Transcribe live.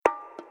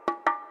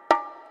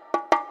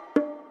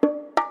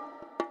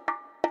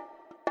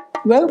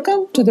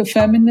Welcome to the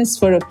Feminists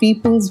for a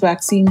People's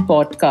Vaccine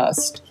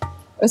podcast,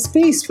 a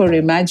space for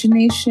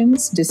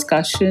imaginations,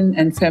 discussion,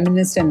 and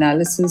feminist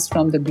analysis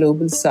from the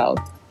Global South.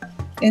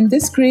 In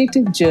this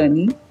creative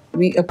journey,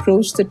 we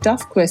approach the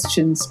tough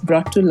questions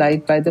brought to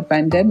light by the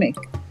pandemic.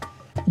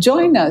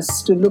 Join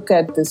us to look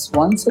at this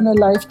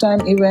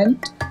once-in-a-lifetime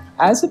event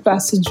as a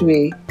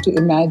passageway to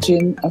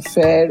imagine a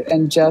fair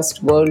and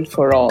just world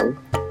for all.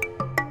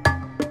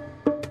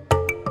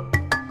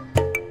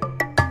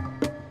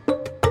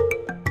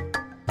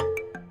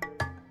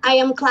 I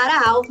am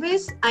Clara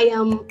Alves. I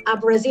am a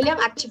Brazilian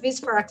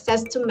activist for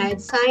access to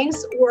medicine,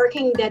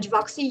 working in the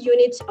Advocacy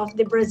unit of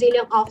the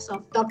Brazilian Office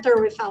of Doctors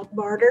Without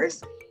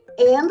Borders.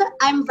 And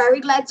I'm very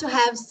glad to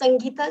have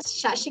Sangeeta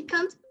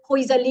Shashikant, who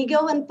is a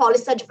legal and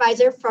policy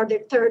advisor for the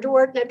Third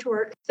World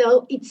Network.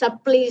 So it's a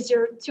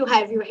pleasure to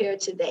have you here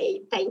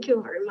today. Thank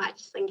you very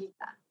much,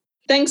 Sangeeta.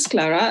 Thanks,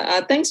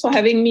 Clara. Thanks for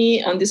having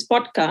me on this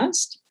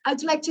podcast.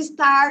 I'd like to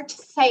start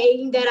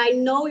saying that I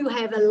know you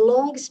have a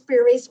long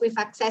experience with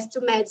access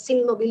to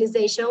medicine,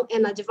 mobilization,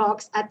 and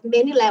advocacy at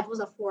many levels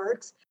of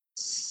work.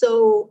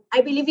 So I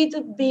believe it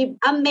would be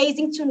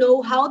amazing to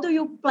know how do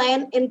you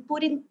plan and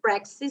put in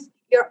practice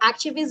your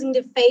activism in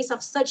the face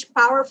of such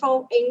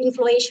powerful and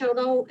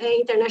influential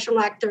international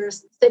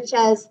actors, such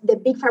as the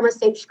big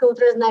pharmaceutical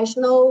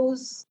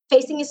transnationals,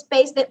 facing a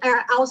space that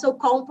are also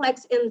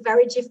complex and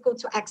very difficult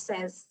to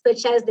access,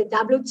 such as the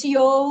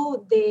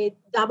WTO, the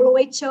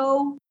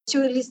WHO.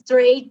 To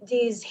illustrate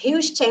this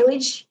huge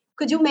challenge,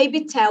 could you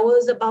maybe tell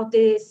us about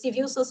the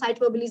civil society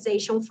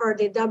mobilization for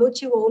the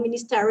WTO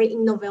Ministerial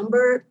in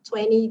November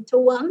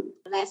 2021,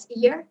 last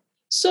year?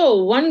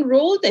 So one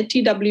role that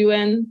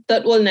TWN,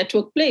 Third World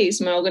Network plays,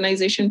 my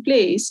organization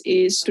plays,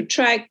 is to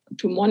track,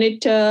 to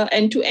monitor,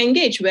 and to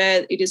engage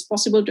where it is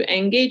possible to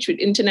engage with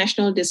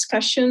international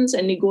discussions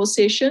and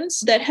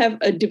negotiations that have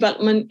a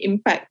development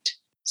impact.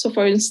 So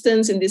for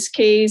instance, in this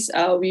case,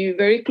 we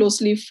very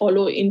closely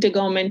follow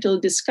intergovernmental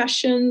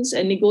discussions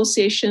and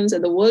negotiations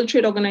at the World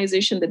Trade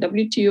Organization, the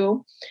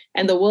WTO,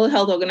 and the World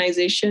Health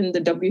Organization,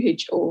 the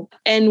WHO.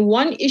 And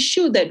one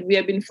issue that we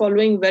have been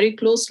following very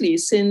closely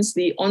since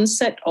the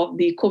onset of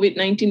the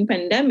COVID-19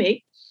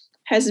 pandemic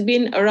has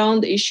been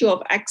around the issue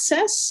of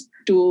access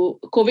to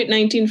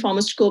COVID-19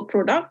 pharmaceutical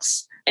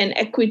products and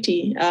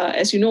equity.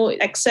 As you know,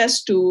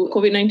 access to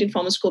COVID-19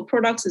 pharmaceutical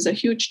products is a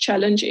huge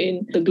challenge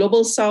in the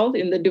global south,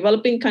 in the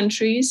developing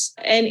countries.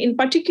 And in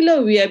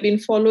particular, we have been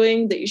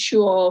following the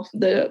issue of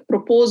the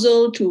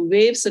proposal to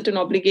waive certain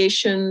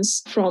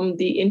obligations from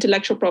the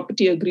intellectual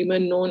property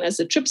agreement known as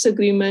the TRIPS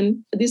agreement.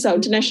 These are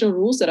international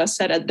rules that are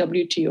set at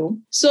WTO.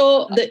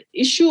 So the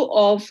issue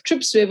of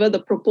TRIPS Waiver,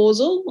 the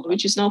proposal,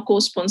 which is now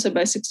co-sponsored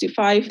by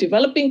 65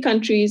 developing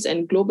countries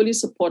and globally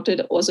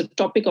supported, was a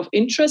topic of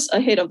interest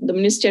ahead of the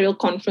Ministerial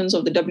Conference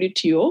of the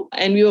WTO,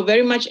 and we were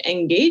very much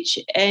engaged.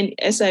 And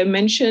as I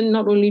mentioned,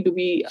 not only do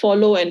we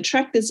follow and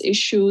track these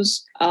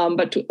issues,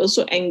 but to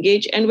also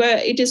engage, and where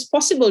it is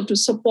possible to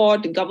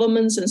support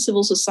governments and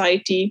civil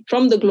society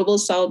from the global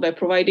south by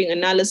providing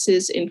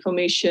analysis,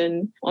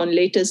 information on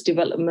latest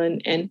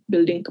development and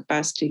building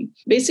capacity.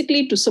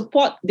 Basically, to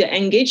support their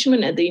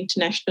engagement at the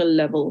international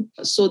level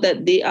so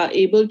that they are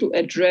able to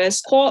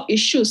address core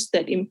issues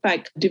that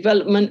impact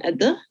development at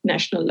the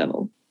national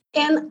level.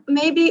 And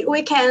maybe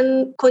we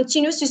can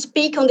continue to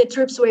speak on the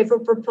TRIPS Waiver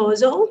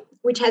proposal,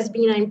 which has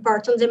been an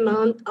important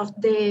demand of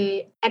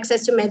the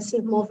access to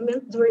medicine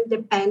movement during the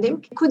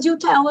pandemic. Could you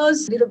tell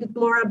us a little bit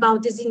more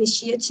about this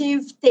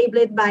initiative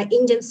tabled by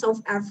India and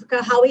South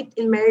Africa, how it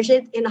emerged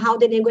and how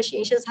the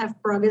negotiations have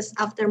progressed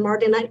after more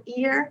than a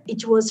year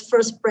it was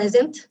first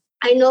present?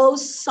 I know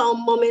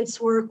some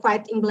moments were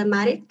quite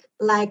emblematic,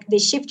 like the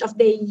shift of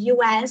the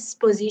US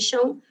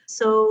position.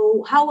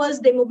 So how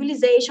was the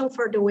mobilization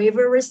for the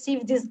waiver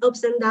received, these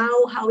ups and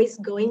downs? How is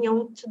going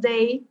on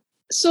today?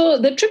 So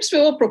the TRIPS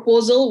Waiver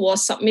proposal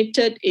was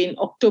submitted in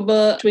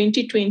October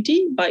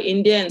 2020 by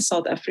India and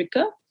South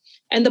Africa.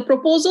 And the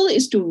proposal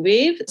is to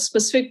waive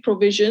specific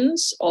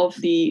provisions of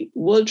the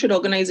World Trade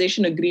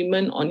Organization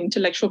Agreement on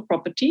Intellectual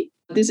Property.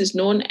 This is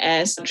known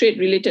as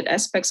trade-related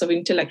aspects of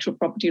intellectual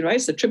property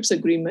rights, the TRIPS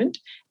agreement.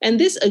 And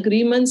this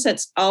agreement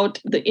sets out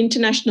the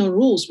international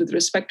rules with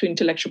respect to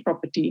intellectual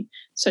property,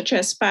 such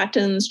as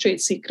patents,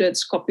 trade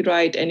secrets,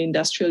 copyright, and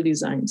industrial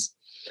designs.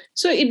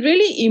 So it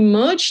really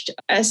emerged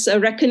as a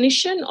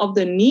recognition of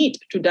the need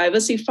to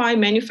diversify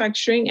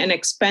manufacturing and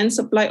expand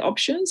supply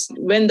options.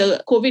 When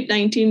the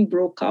COVID-19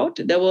 broke out,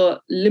 there were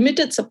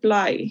limited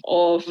supply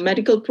of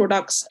medical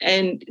products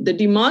and the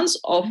demands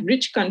of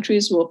rich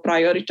countries were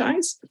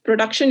prioritized.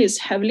 Production is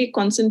heavily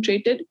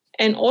concentrated,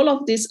 and all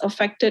of this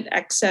affected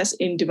access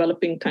in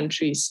developing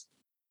countries.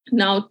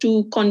 Now,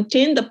 to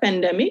contain the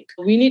pandemic,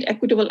 we need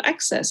equitable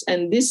access,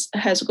 and this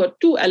has got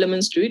two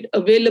elements to it: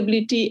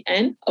 availability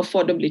and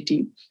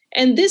affordability.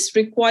 And this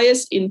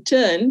requires, in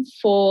turn,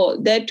 for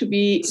there to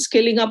be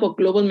scaling up of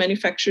global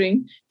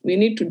manufacturing We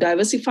need to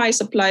diversify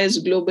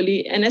suppliers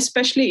globally and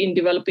especially in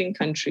developing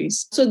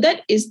countries. So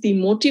that is the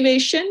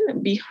motivation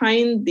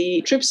behind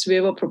the TRIPS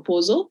waiver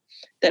proposal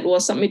that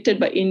was submitted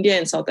by India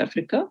and South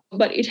Africa.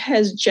 But it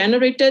has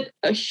generated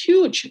a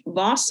huge,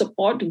 vast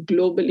support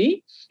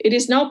globally. It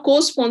is now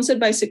co-sponsored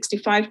by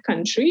 65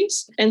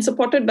 countries and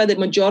supported by the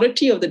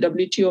majority of the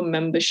WTO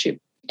membership.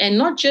 And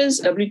not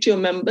just WTO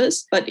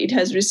members, but it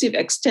has received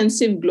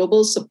extensive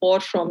global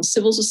support from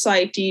civil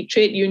society,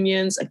 trade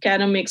unions,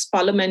 academics,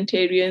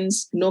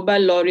 parliamentarians,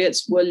 Nobel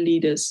laureates, world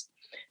leaders.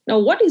 Now,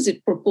 what is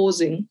it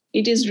proposing?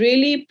 It is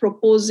really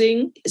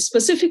proposing,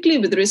 specifically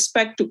with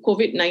respect to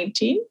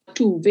COVID-19,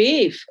 to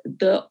waive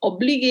the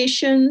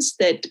obligations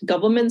that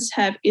governments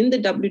have in the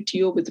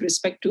WTO with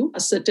respect to a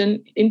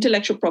certain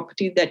intellectual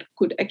property that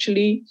could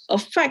actually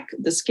affect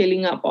the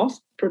scaling up of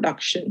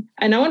production.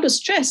 And I want to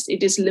stress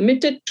it is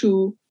limited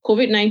to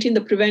COVID-19,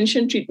 the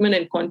prevention, treatment,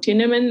 and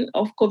containment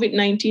of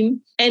COVID-19,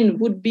 and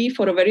would be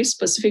for a very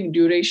specific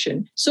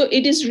duration. So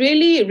it is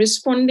really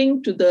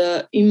responding to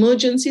the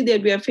emergency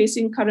that we are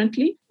facing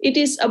currently. It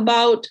is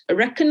about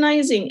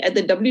recognizing at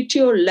the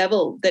WTO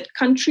level that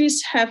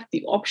countries have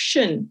the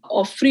option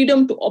of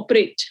freedom to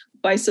operate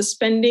by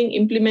suspending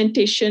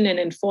implementation and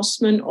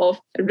enforcement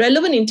of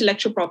relevant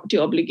intellectual property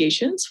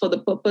obligations for the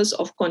purpose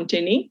of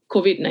containing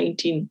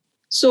COVID-19.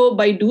 So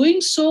by doing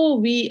so,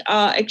 we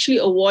are actually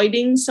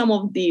avoiding some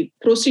of the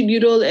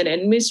procedural and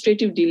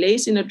administrative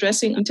delays in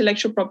addressing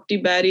intellectual property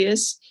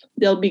barriers.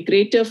 There'll be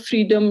greater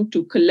freedom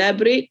to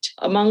collaborate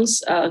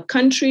amongst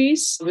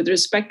countries with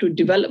respect to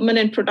development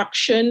and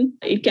production.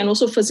 It can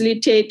also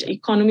facilitate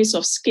economies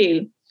of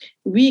scale.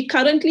 We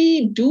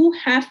currently do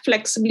have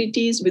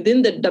flexibilities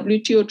within the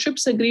WTO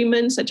TRIPS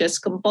agreement, such as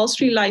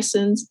compulsory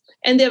license,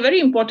 and they're very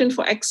important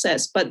for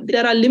access, but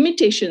there are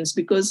limitations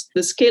because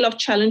the scale of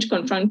challenge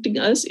confronting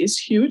us is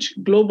huge,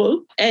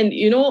 global. And,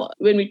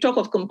 when we talk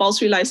of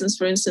compulsory license,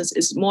 for instance,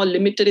 is more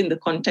limited in the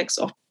context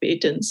of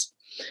patents.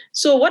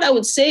 So what I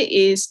would say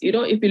is,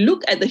 if we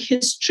look at the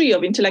history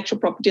of intellectual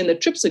property and the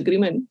TRIPS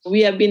agreement,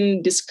 we have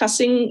been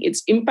discussing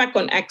its impact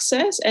on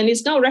access, and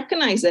it's now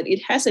recognized that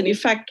it has an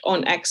effect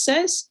on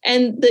access.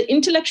 And the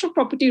intellectual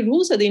property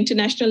rules at the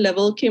international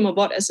level came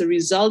about as a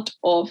result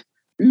of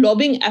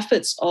lobbying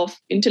efforts of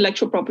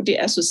intellectual property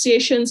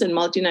associations and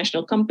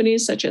multinational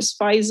companies such as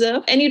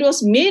Pfizer. And it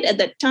was made at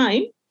that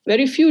time.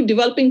 Very few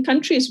developing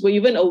countries were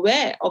even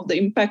aware of the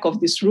impact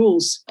of these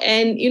rules.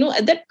 And,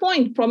 at that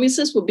point,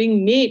 promises were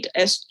being made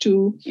as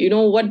to,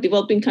 what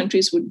developing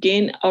countries would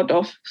gain out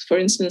of, for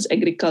instance,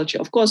 agriculture.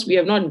 Of course, we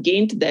have not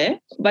gained there,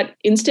 but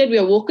instead we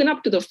are woken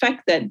up to the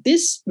fact that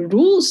these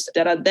rules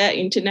that are there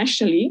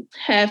internationally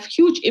have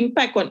huge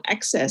impact on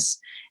access.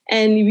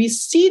 And we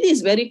see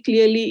this very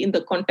clearly in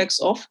the context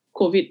of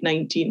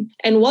COVID-19.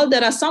 And while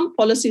there are some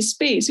policy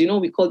space,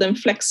 we call them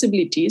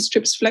flexibilities,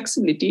 TRIPS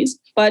flexibilities,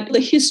 but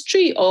the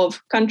history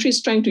of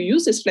countries trying to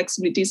use these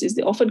flexibilities is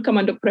they often come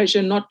under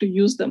pressure not to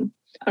use them.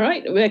 All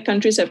right, where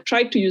countries have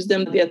tried to use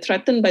them, they are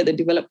threatened by the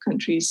developed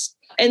countries.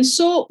 And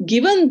so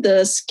given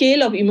the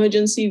scale of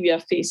emergency we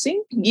are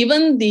facing,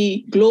 given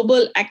the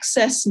global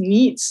access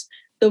needs,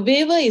 the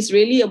waiver is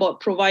really about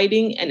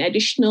providing an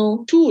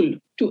additional tool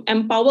to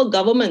empower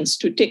governments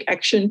to take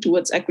action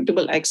towards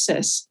equitable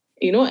access.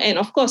 And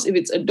of course, if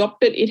it's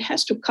adopted, it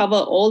has to cover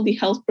all the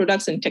health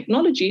products and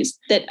technologies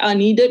that are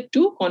needed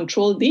to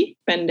control the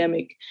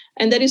pandemic.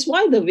 And that is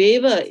why the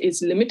waiver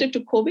is limited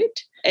to COVID.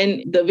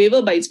 And the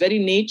waiver by its very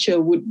nature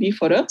would be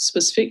for a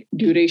specific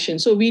duration.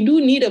 So we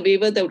do need a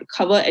waiver that would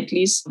cover at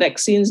least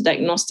vaccines,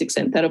 diagnostics,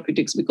 and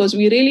therapeutics, because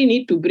we really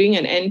need to bring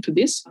an end to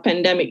this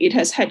pandemic. It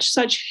has had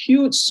such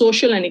huge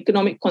social and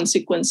economic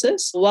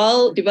consequences.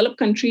 While developed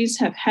countries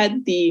have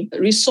had the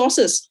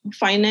resources,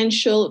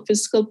 financial,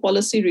 fiscal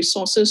policy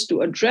resources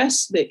to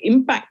address the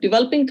impact,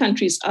 developing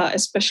countries are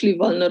especially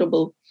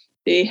vulnerable.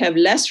 They have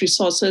less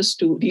resources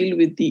to deal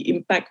with the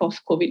impact of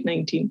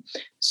COVID-19.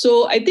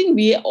 So I think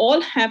we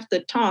all have the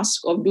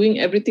task of doing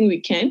everything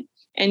we can,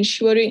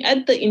 ensuring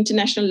at the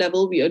international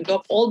level we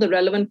adopt all the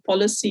relevant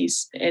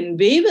policies and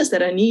waivers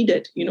that are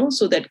needed,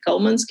 so that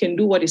governments can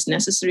do what is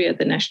necessary at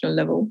the national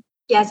level.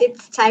 Yes,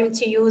 it's time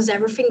to use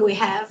everything we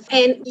have.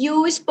 And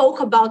you spoke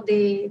about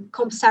the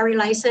compulsory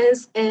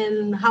license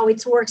and how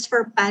it works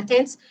for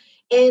patents.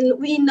 And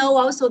we know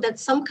also that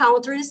some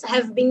countries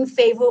have been in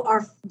favor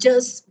of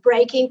just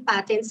breaking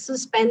patents,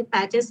 suspend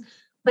patents.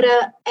 But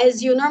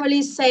as you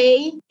normally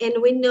say, and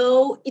we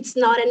know it's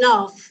not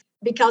enough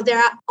because there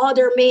are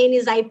other main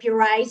IP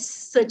rights,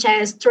 such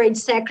as trade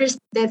secrets,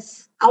 that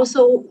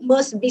also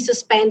must be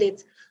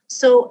suspended.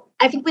 So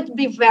I think it would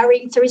be very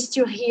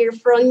interesting to hear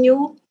from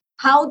you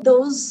how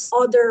those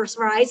other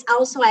rights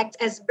also act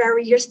as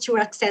barriers to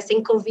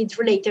accessing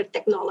COVID-related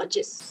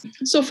technologies.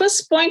 So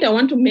first point I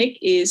want to make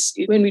is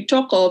when we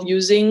talk of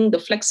using the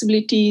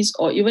flexibilities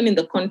or even in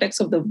the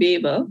context of the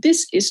waiver,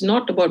 this is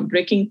not about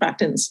breaking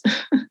patents.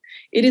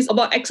 It is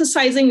about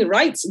exercising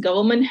rights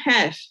government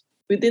have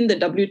within the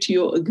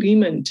WTO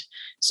agreement.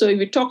 So if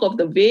we talk of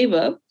the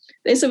waiver,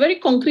 there's a very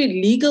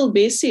concrete legal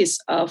basis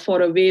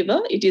for a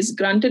waiver. It is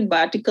granted by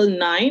Article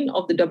 9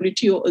 of the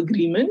WTO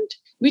agreement.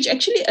 which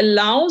actually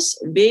allows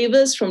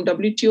waivers from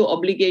WTO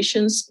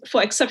obligations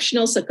for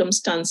exceptional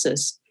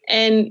circumstances.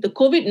 And the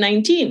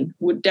COVID-19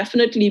 would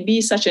definitely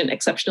be such an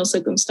exceptional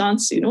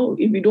circumstance.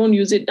 If we don't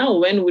use it now,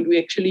 when would we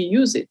actually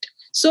use it?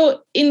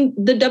 So in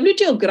the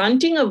WTO,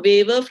 granting a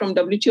waiver from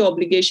WTO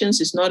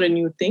obligations is not a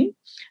new thing.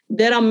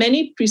 There are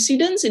many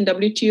precedents in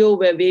WTO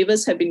where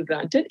waivers have been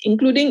granted,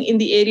 including in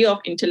the area of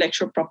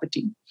intellectual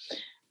property.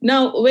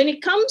 Now, when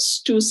it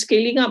comes to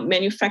scaling up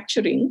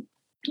manufacturing,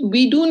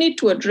 we do need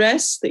to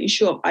address the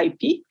issue of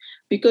IP,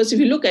 because if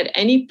you look at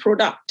any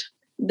product,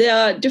 there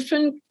are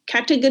different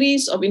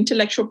categories of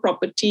intellectual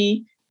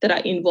property that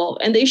are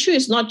involved. And the issue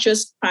is not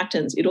just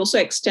patents. It also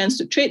extends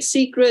to trade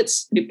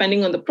secrets.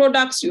 Depending on the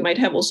products, you might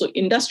have also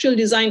industrial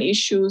design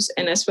issues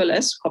and as well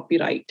as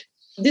copyright.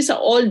 These are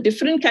all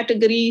different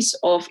categories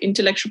of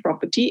intellectual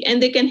property,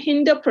 and they can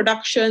hinder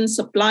production,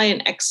 supply,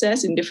 and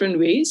access in different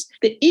ways.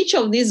 Each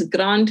of these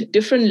grant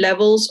different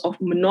levels of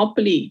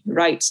monopoly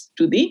rights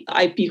to the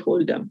IP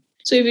holder.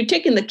 So if you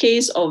take in the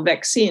case of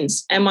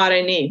vaccines,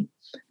 mRNA,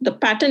 the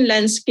patent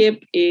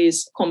landscape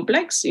is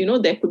complex.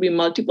 There could be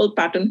multiple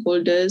patent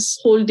holders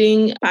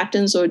holding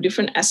patents or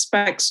different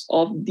aspects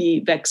of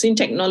the vaccine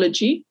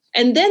technology.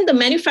 And then the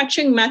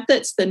manufacturing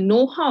methods, the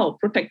know-how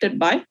protected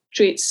by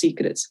trade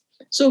secrets.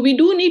 So we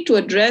do need to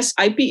address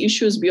IP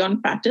issues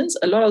beyond patents.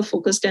 A lot of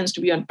focus tends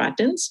to be on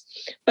patents,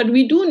 but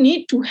we do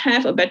need to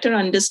have a better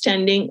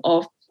understanding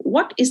of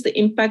what is the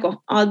impact of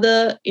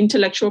other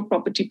intellectual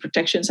property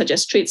protection, such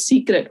as trade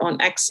secret, on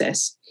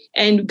access.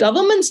 And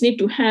governments need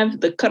to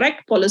have the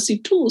correct policy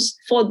tools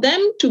for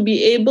them to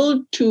be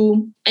able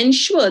to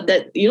ensure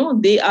that,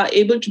 they are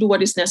able to do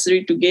what is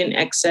necessary to gain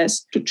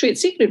access to trade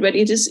secret, but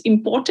it is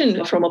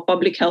important from a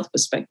public health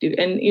perspective.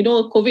 And,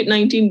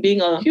 COVID-19 being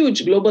a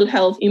huge global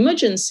health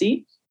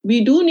emergency,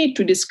 we do need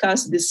to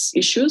discuss these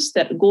issues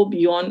that go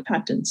beyond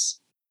patents.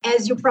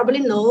 As you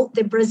probably know,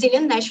 the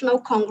Brazilian National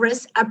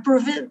Congress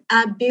approved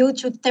a bill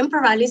to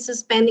temporarily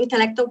suspend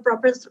intellectual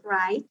property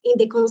rights in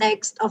the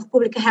context of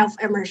public health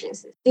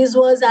emergencies. This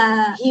was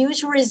a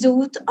huge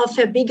result of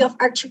a big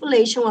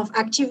articulation of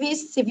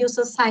activists, civil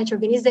society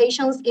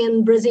organizations,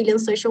 and Brazilian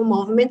social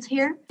movements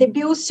here. The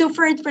bill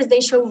suffered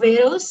presidential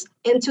vetoes,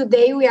 and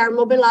today we are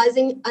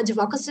mobilizing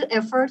advocacy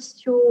efforts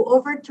to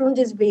overturn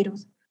these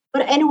vetoes.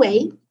 But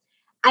anyway,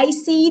 I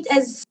see it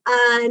as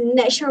a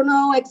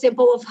national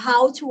example of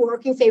how to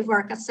work in favor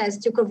of access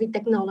to COVID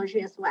technology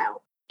as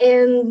well,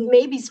 and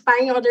maybe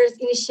inspiring other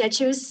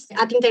initiatives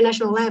at the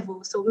international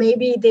level. So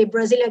maybe the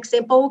Brazilian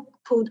example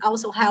could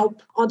also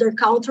help other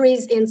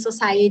countries and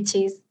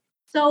societies.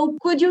 So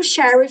could you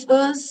share with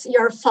us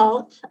your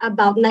thoughts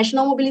about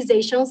national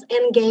mobilizations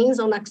and gains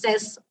on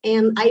access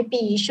and IP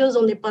issues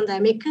on the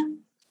pandemic?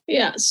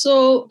 Yeah,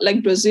 so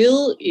like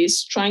Brazil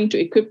is trying to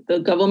equip the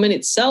government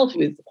itself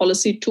with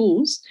policy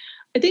tools.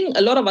 I think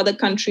a lot of other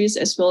countries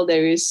as well,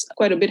 there is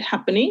quite a bit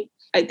happening.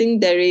 I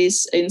think there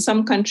is, in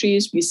some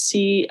countries, we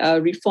see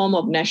a reform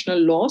of national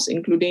laws,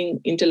 including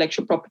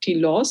intellectual property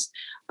laws,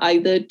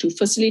 either to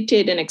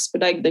facilitate and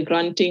expedite the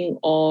granting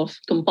of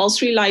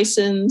compulsory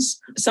license.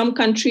 Some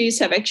countries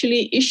have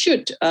actually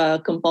issued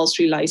a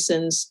compulsory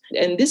license,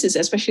 and this is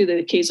especially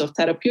the case of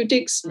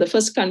therapeutics. The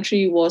first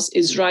country was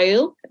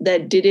Israel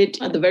that did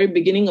it at the very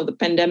beginning of the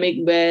pandemic,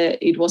 where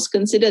it was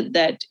considered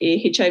that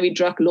a HIV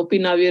drug,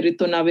 lopinavir,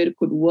 ritonavir,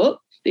 could work.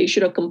 They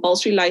issued a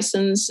compulsory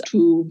license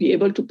to be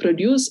able to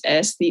produce,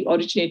 as the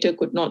originator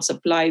could not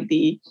supply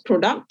the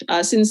product.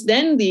 Since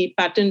then, the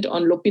patent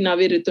on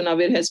lopinavir,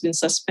 ritonavir has been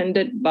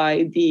suspended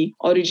by the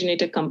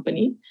originator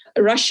company.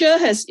 Russia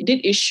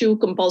did issue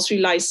compulsory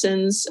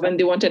license when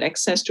they wanted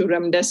access to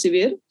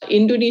remdesivir.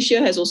 Indonesia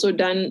has also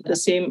done the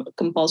same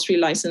compulsory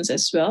license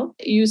as well.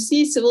 You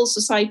see civil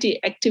society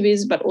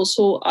activists, but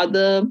also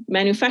other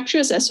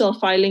manufacturers as well,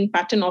 filing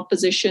patent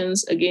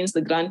oppositions against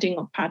the granting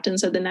of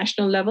patents at the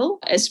national level.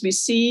 As we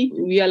see,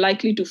 we are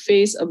likely to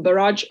face a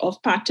barrage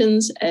of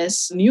patents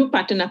as new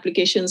patent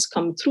applications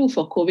come through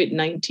for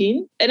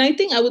COVID-19. And I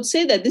think I would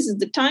say that this is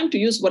the time to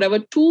use whatever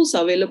tools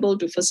are available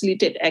to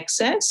facilitate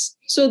access.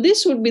 So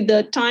this would be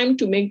the time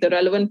to make the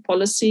relevant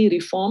policy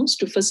reforms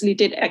to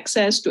facilitate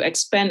access, to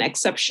expand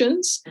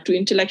exceptions to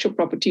intellectual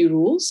property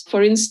rules.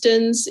 For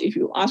instance, if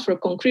you ask for a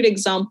concrete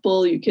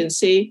example, you can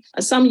say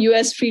some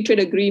US free trade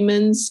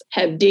agreements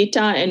have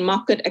data and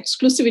market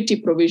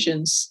exclusivity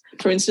provisions.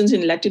 For instance,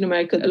 in Latin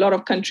America, a lot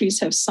of countries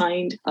have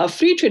signed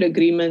free trade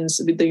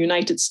agreements with the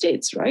United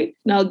States, right?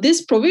 Now,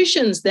 these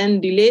provisions then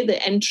delay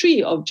the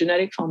entry of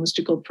generic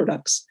pharmaceutical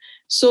products.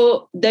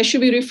 So there should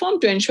be reform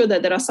to ensure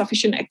that there are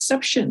sufficient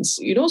exceptions,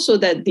 so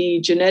that the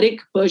generic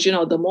version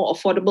or the more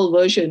affordable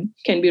version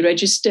can be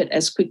registered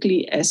as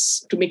quickly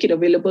as to make it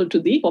available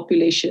to the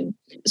population.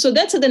 So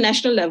that's at the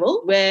national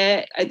level,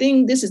 where I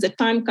think this is the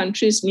time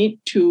countries need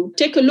to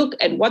take a look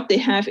at what they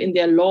have in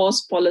their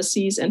laws,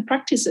 policies, and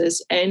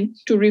practices, and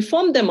to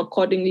reform them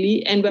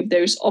accordingly. And when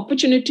there is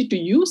opportunity to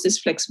use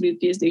these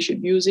flexibilities, they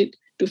should use it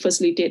to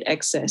facilitate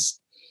access.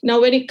 Now,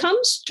 when it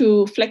comes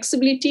to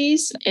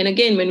flexibilities, and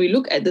again, when we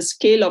look at the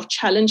scale of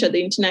challenge at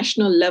the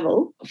international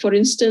level, for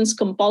instance,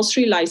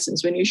 compulsory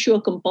license, when you issue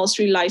a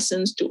compulsory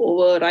license to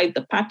override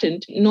the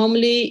patent,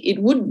 normally it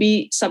would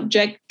be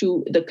subject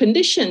to the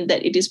condition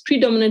that it is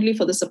predominantly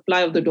for the supply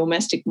of the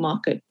domestic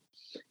market.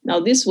 Now,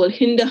 this will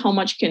hinder how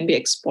much can be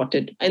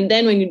exported. And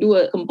then when you do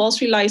a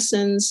compulsory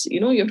license,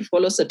 you have to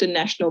follow certain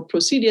national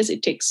procedures.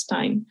 It takes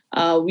time.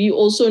 We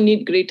also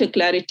need greater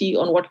clarity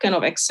on what kind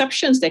of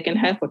exceptions they can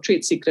have for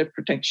trade secret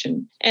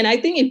protection. And I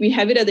think if we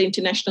have it at the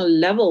international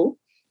level,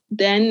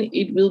 then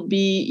it will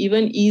be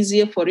even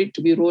easier for it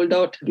to be rolled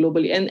out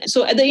globally. And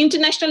so at the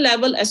international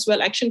level as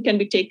well, action can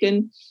be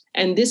taken.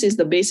 And this is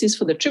the basis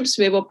for the TRIPS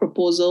Waiver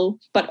proposal.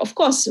 But of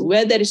course,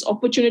 where there is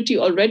opportunity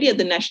already at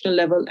the national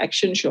level,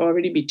 action should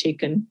already be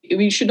taken.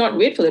 We should not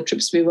wait for the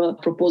TRIPS Waiver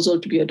proposal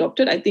to be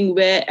adopted. I think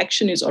where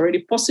action is already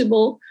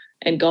possible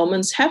and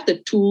governments have the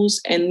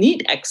tools and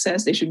need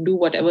access, they should do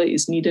whatever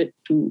is needed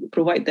to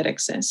provide that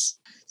access.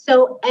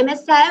 So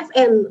MSF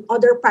and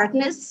other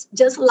partners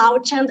just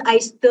launched a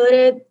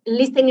study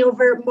listing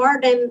over more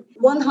than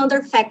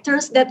 100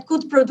 factors that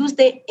could produce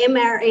the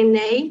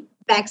mRNA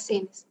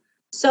vaccines.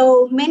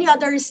 So many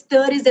other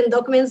studies and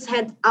documents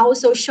had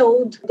also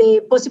showed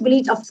the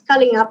possibility of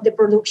scaling up the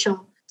production.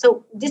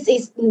 So this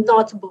is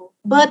notable.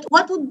 But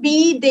what would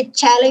be the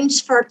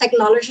challenge for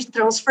technology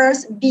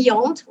transfers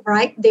beyond,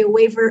 the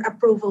waiver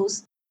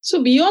approvals?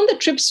 So beyond the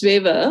TRIPS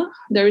waiver,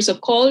 there is a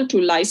call to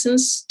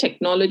license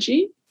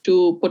technology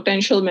to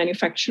potential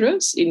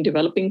manufacturers in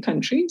developing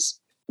countries.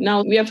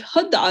 Now, we have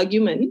heard the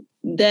argument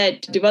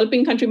that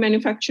developing country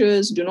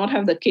manufacturers do not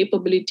have the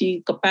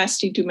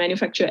capacity to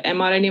manufacture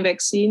mRNA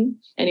vaccine.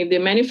 And if they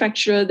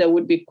manufacture, there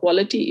would be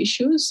quality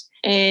issues.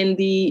 And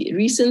the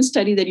recent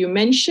study that you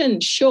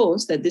mentioned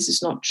shows that this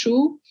is not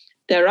true.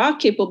 There are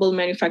capable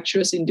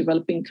manufacturers in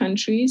developing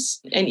countries.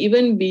 And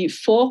even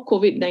before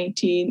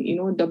COVID-19,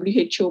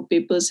 WHO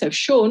papers have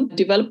shown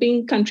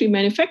developing country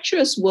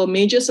manufacturers were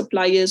major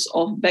suppliers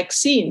of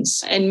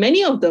vaccines. And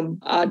many of them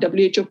are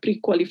WHO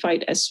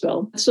pre-qualified as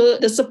well. So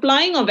the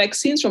supplying of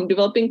vaccines from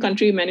developing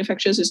country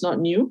manufacturers is not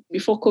new.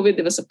 Before COVID,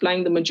 they were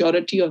supplying the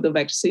majority of the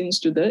vaccines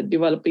to the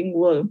developing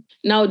world.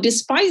 Now,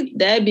 despite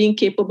there being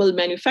capable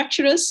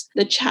manufacturers,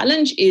 the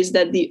challenge is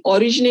that the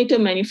originator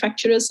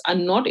manufacturers are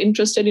not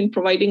interested in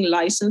providing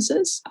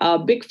licenses.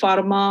 Big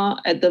Pharma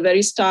at the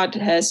very start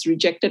has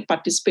rejected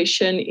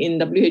participation in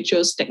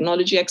WHO's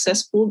technology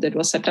access pool that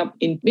was set up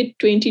in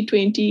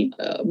mid-2020.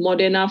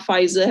 Moderna,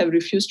 Pfizer have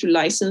refused to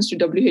license to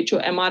WHO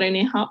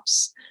mRNA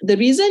hubs. The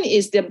reason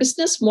is their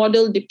business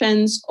model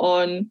depends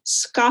on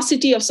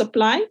scarcity of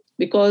supply,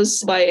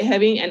 because by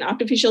having an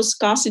artificial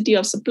scarcity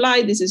of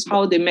supply, this is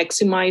how they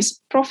maximize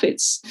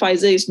profits.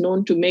 Pfizer is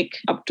known to make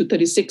up to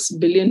 $36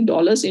 billion in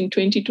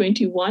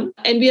 2021.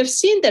 And we have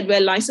seen that where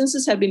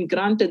licenses have been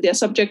granted, they are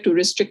subject to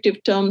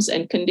restrictive terms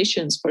and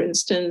conditions. For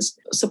instance,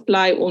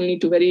 supply only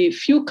to very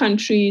few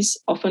countries,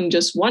 often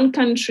just one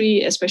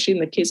country, especially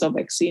in the case of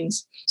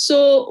vaccines.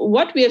 So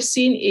what we have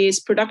seen is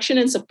production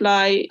and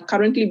supply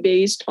currently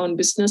based on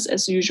business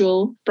as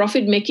usual,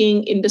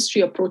 profit-making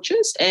industry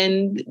approaches,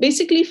 and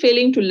basically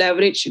failing to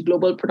leverage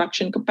global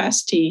production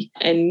capacity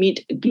and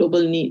meet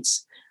global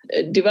needs.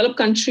 Developed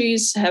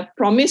countries have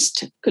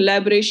promised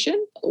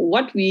collaboration.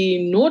 What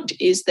we note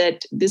is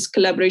that this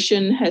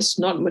collaboration has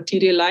not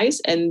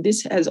materialized, and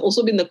this has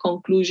also been the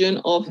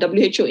conclusion of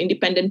WHO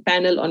Independent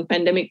Panel on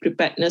Pandemic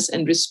Preparedness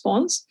and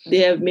Response. They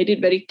have made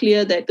it very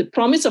clear that the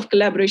promise of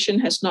collaboration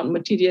has not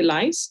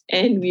materialized,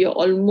 and we are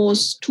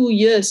almost 2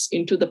 years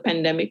into the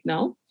pandemic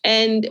now.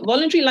 And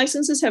voluntary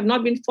licenses have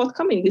not been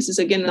forthcoming. This is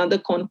again another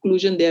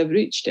conclusion they have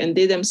reached. And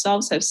they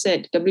themselves have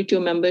said WTO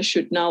members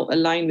should now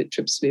align with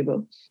TRIPS waiver.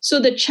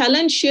 So the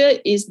challenge here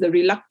is the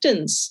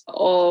reluctance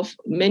of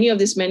many of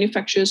these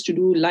manufacturers to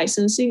do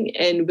licensing.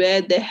 And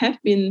where there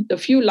have been a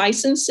few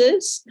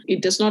licenses,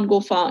 it does not go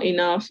far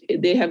enough.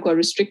 They have got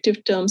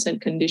restrictive terms and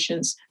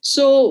conditions.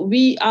 So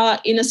we are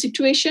in a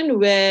situation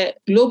where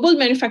global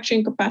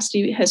manufacturing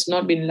capacity has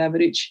not been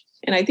leveraged.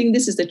 And I think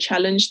this is the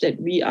challenge that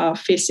we are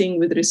facing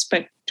with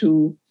respect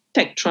to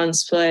tech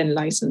transfer and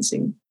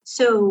licensing.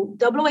 So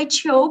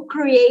WHO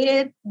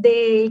created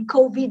the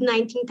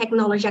COVID-19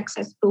 Technology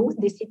Access Pool,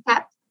 the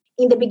CTAP,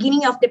 in the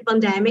beginning of the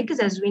pandemic,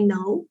 as we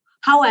know.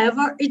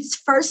 However, it's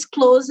first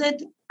closed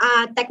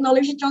a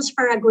technology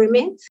transfer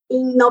agreement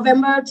in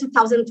November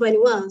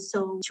 2021,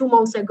 so 2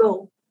 months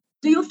ago.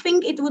 Do you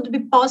think it would be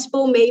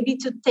possible maybe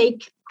to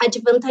take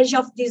advantage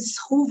of this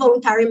whole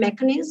voluntary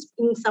mechanism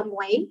in some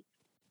way?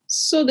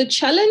 So the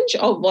challenge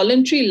of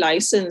voluntary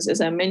license, as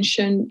I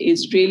mentioned,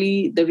 is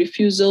really the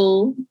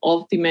refusal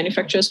of the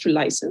manufacturers to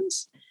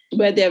license.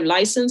 Where they have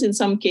license, in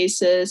some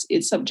cases,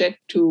 it's subject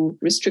to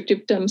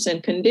restrictive terms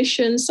and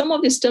conditions. Some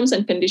of these terms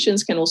and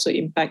conditions can also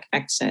impact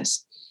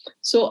access.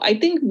 So I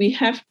think we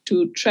have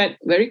to tread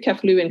very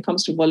carefully when it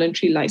comes to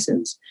voluntary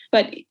license.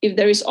 But if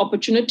there is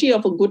opportunity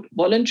of a good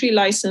voluntary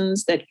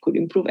license that could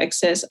improve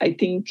access, I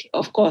think,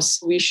 of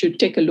course, we should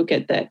take a look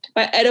at that.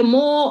 But at a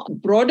more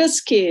broader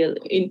scale,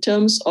 in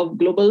terms of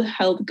global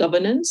health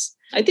governance,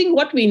 I think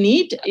what we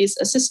need is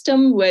a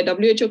system where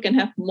WHO can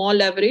have more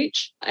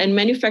leverage and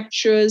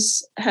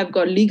manufacturers have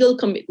got legal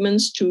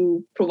commitments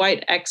to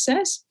provide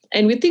access.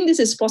 And we think this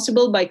is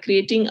possible by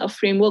creating a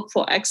framework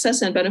for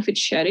access and benefit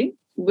sharing,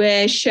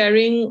 where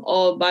sharing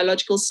of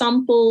biological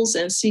samples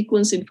and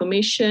sequence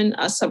information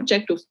are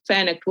subject to fair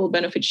and equitable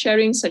benefit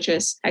sharing, such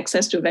as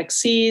access to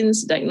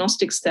vaccines,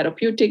 diagnostics,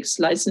 therapeutics,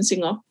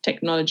 licensing of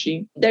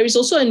technology. There is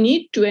also a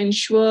need to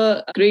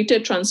ensure greater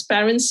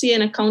transparency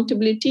and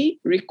accountability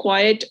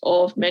required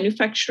of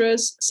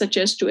manufacturers, such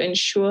as to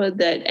ensure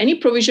that any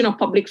provision of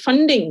public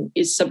funding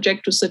is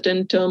subject to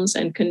certain terms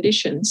and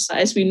conditions.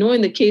 As we know,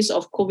 in the case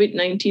of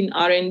COVID-19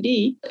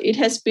 R&D, it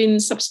has been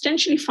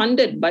substantially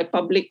funded by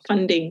public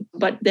funding,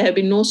 but there have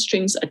been no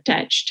strings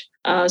attached.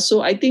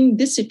 So I think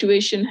this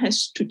situation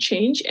has to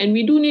change, and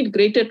we do need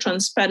greater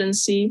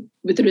transparency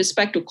with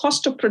respect to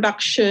cost of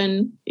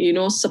production,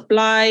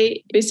 supply,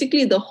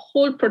 basically the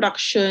whole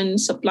production,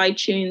 supply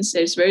chains.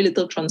 There's very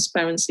little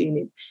transparency in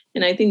it.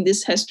 And I think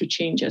this has to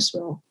change as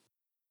well.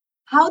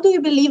 How do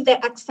you believe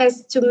that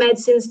access to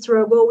medicine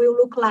struggle will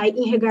look like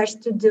in regards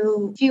to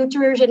the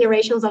future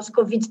generations of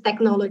COVID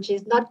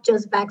technologies, not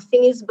just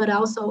vaccines, but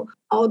also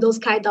all those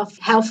kind of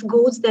health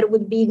goods that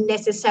would be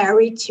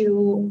necessary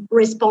to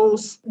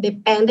respond the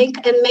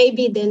pandemic and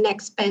maybe the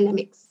next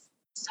pandemics?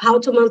 How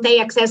to maintain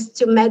access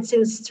to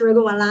medicine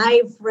struggle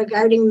alive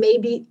regarding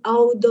maybe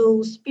all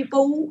those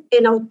people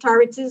and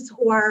authorities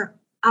who are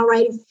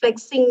already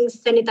flexing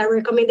sanitary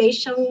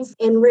recommendations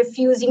and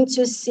refusing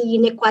to see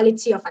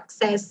inequality of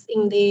access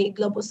in the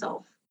global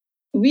south?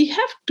 We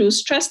have to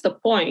stress the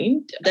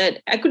point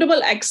that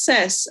equitable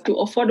access to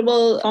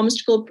affordable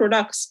pharmaceutical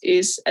products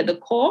is at the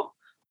core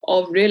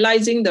of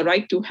realizing the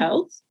right to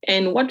health.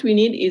 And what we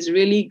need is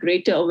really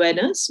greater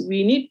awareness.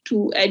 We need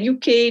to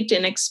educate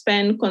and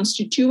expand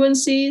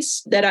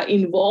constituencies that are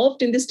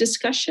involved in this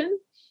discussion.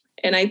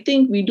 And I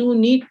think we do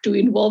need to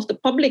involve the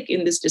public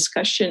in this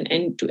discussion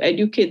and to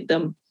educate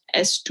them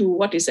as to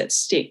what is at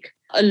stake.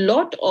 A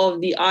lot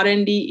of the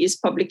R&D is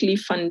publicly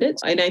funded,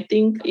 and I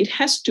think it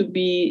has to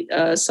be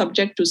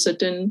subject to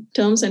certain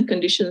terms and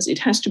conditions. It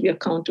has to be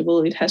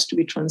accountable. It has to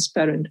be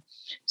transparent.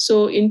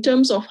 So in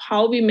terms of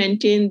how we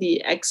maintain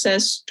the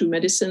access to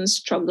medicine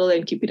struggle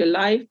and keep it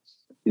alive,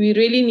 we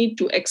really need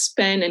to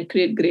expand and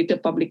create greater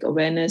public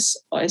awareness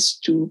as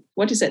to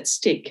what is at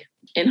stake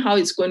and how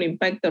it's going to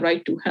impact the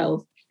right to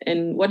health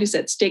and what is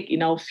at stake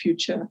in our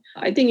future.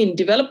 I think in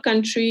developed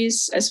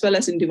countries, as well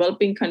as in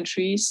developing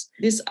countries,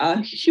 these are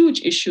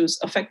huge issues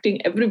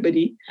affecting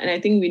everybody. And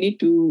I think we need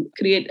to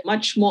create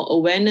much more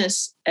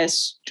awareness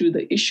as to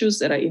the issues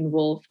that are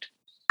involved.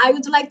 I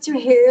would like to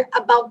hear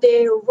about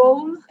the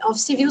role of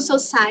civil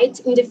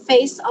society in the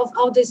face of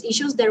all these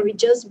issues that we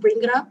just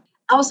bring up.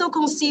 Also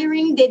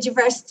considering the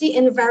diversity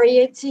and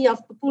variety of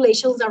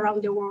populations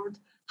around the world.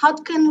 How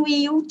can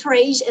we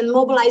outrage and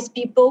mobilize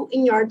people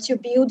in order to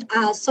build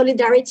a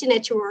solidarity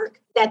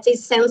network that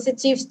is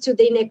sensitive to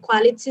the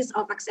inequalities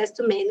of access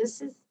to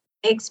medicines,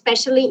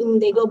 especially in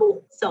the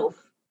global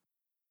south?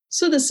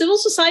 So the civil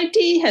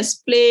society has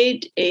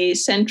played a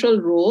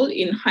central role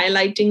in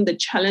highlighting the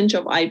challenge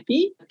of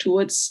IP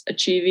towards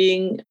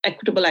achieving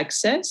equitable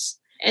access.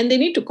 And they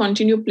need to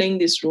continue playing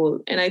this role.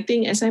 And I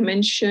think, as I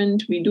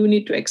mentioned, we do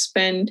need to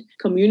expand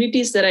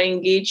communities that are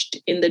engaged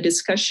in the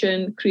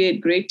discussion,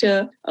 create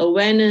greater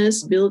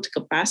awareness, build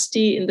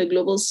capacity in the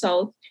global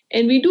south.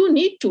 And we do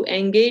need to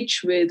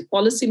engage with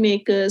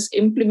policymakers,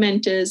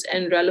 implementers,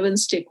 and relevant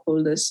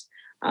stakeholders.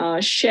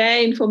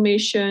 Share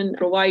information,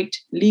 provide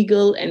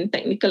legal and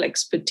technical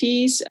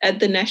expertise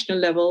at the national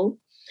level.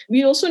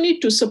 We also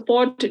need to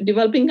support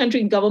developing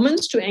country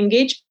governments to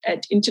engage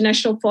at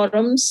international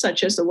forums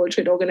such as the World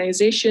Trade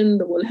Organization,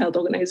 the World Health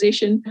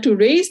Organization, to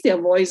raise their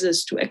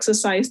voices, to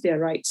exercise their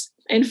rights.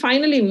 And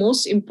finally,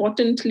 most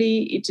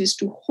importantly, it is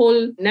to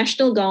hold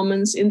national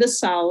governments in the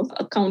South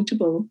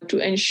accountable to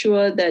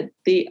ensure that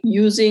they are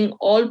using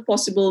all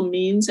possible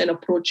means and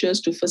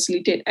approaches to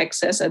facilitate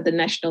access at the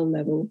national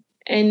level,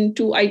 and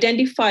to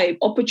identify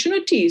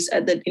opportunities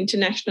at the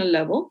international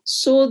level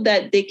so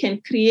that they can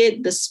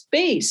create the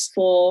space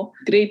for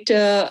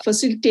greater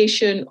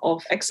facilitation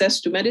of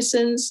access to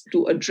medicines,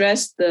 to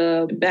address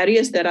the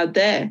barriers that are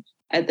there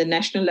at the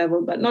national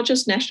level, but not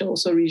just national,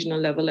 also regional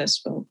level as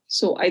well.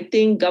 So I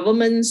think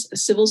governments,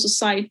 civil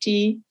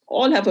society,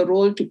 all have a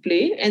role to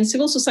play. And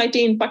civil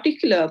society in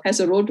particular has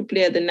a role to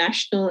play at the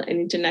national and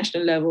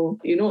international level,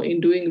 in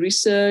doing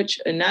research,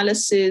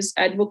 analysis,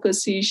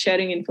 advocacy,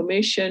 sharing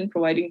information,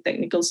 providing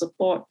technical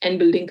support, and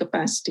building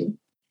capacity.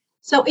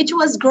 So it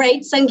was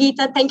great,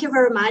 Sangeeta. Thank you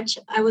very much.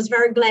 I was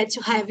very glad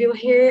to have you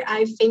here.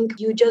 I think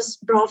you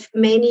just brought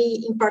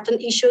many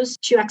important issues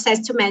to access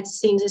to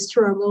medicine, the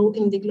struggle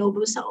in the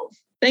global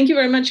south. Thank you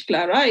very much,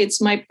 Clara.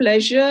 It's my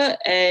pleasure,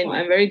 and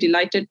I'm very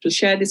delighted to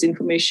share this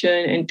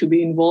information and to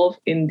be involved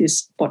in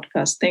this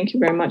podcast. Thank you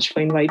very much for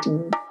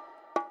inviting me.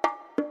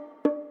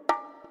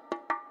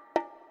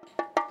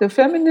 The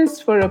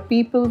Feminists for a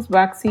People's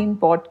Vaccine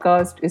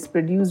podcast is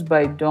produced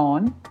by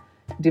Dawn,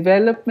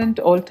 Development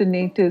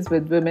Alternatives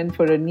with Women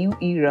for a New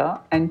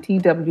Era, and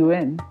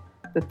TWN.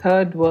 the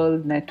Third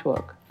World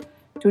Network.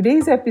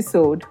 Today's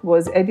episode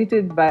was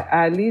edited by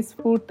Alice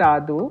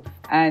Furtado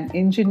and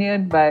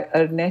engineered by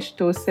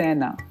Ernesto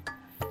Sena.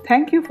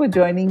 Thank you for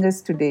joining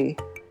us today.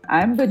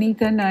 I'm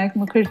Vanita Nayak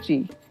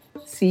Mukherjee.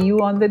 See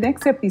you on the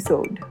next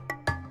episode.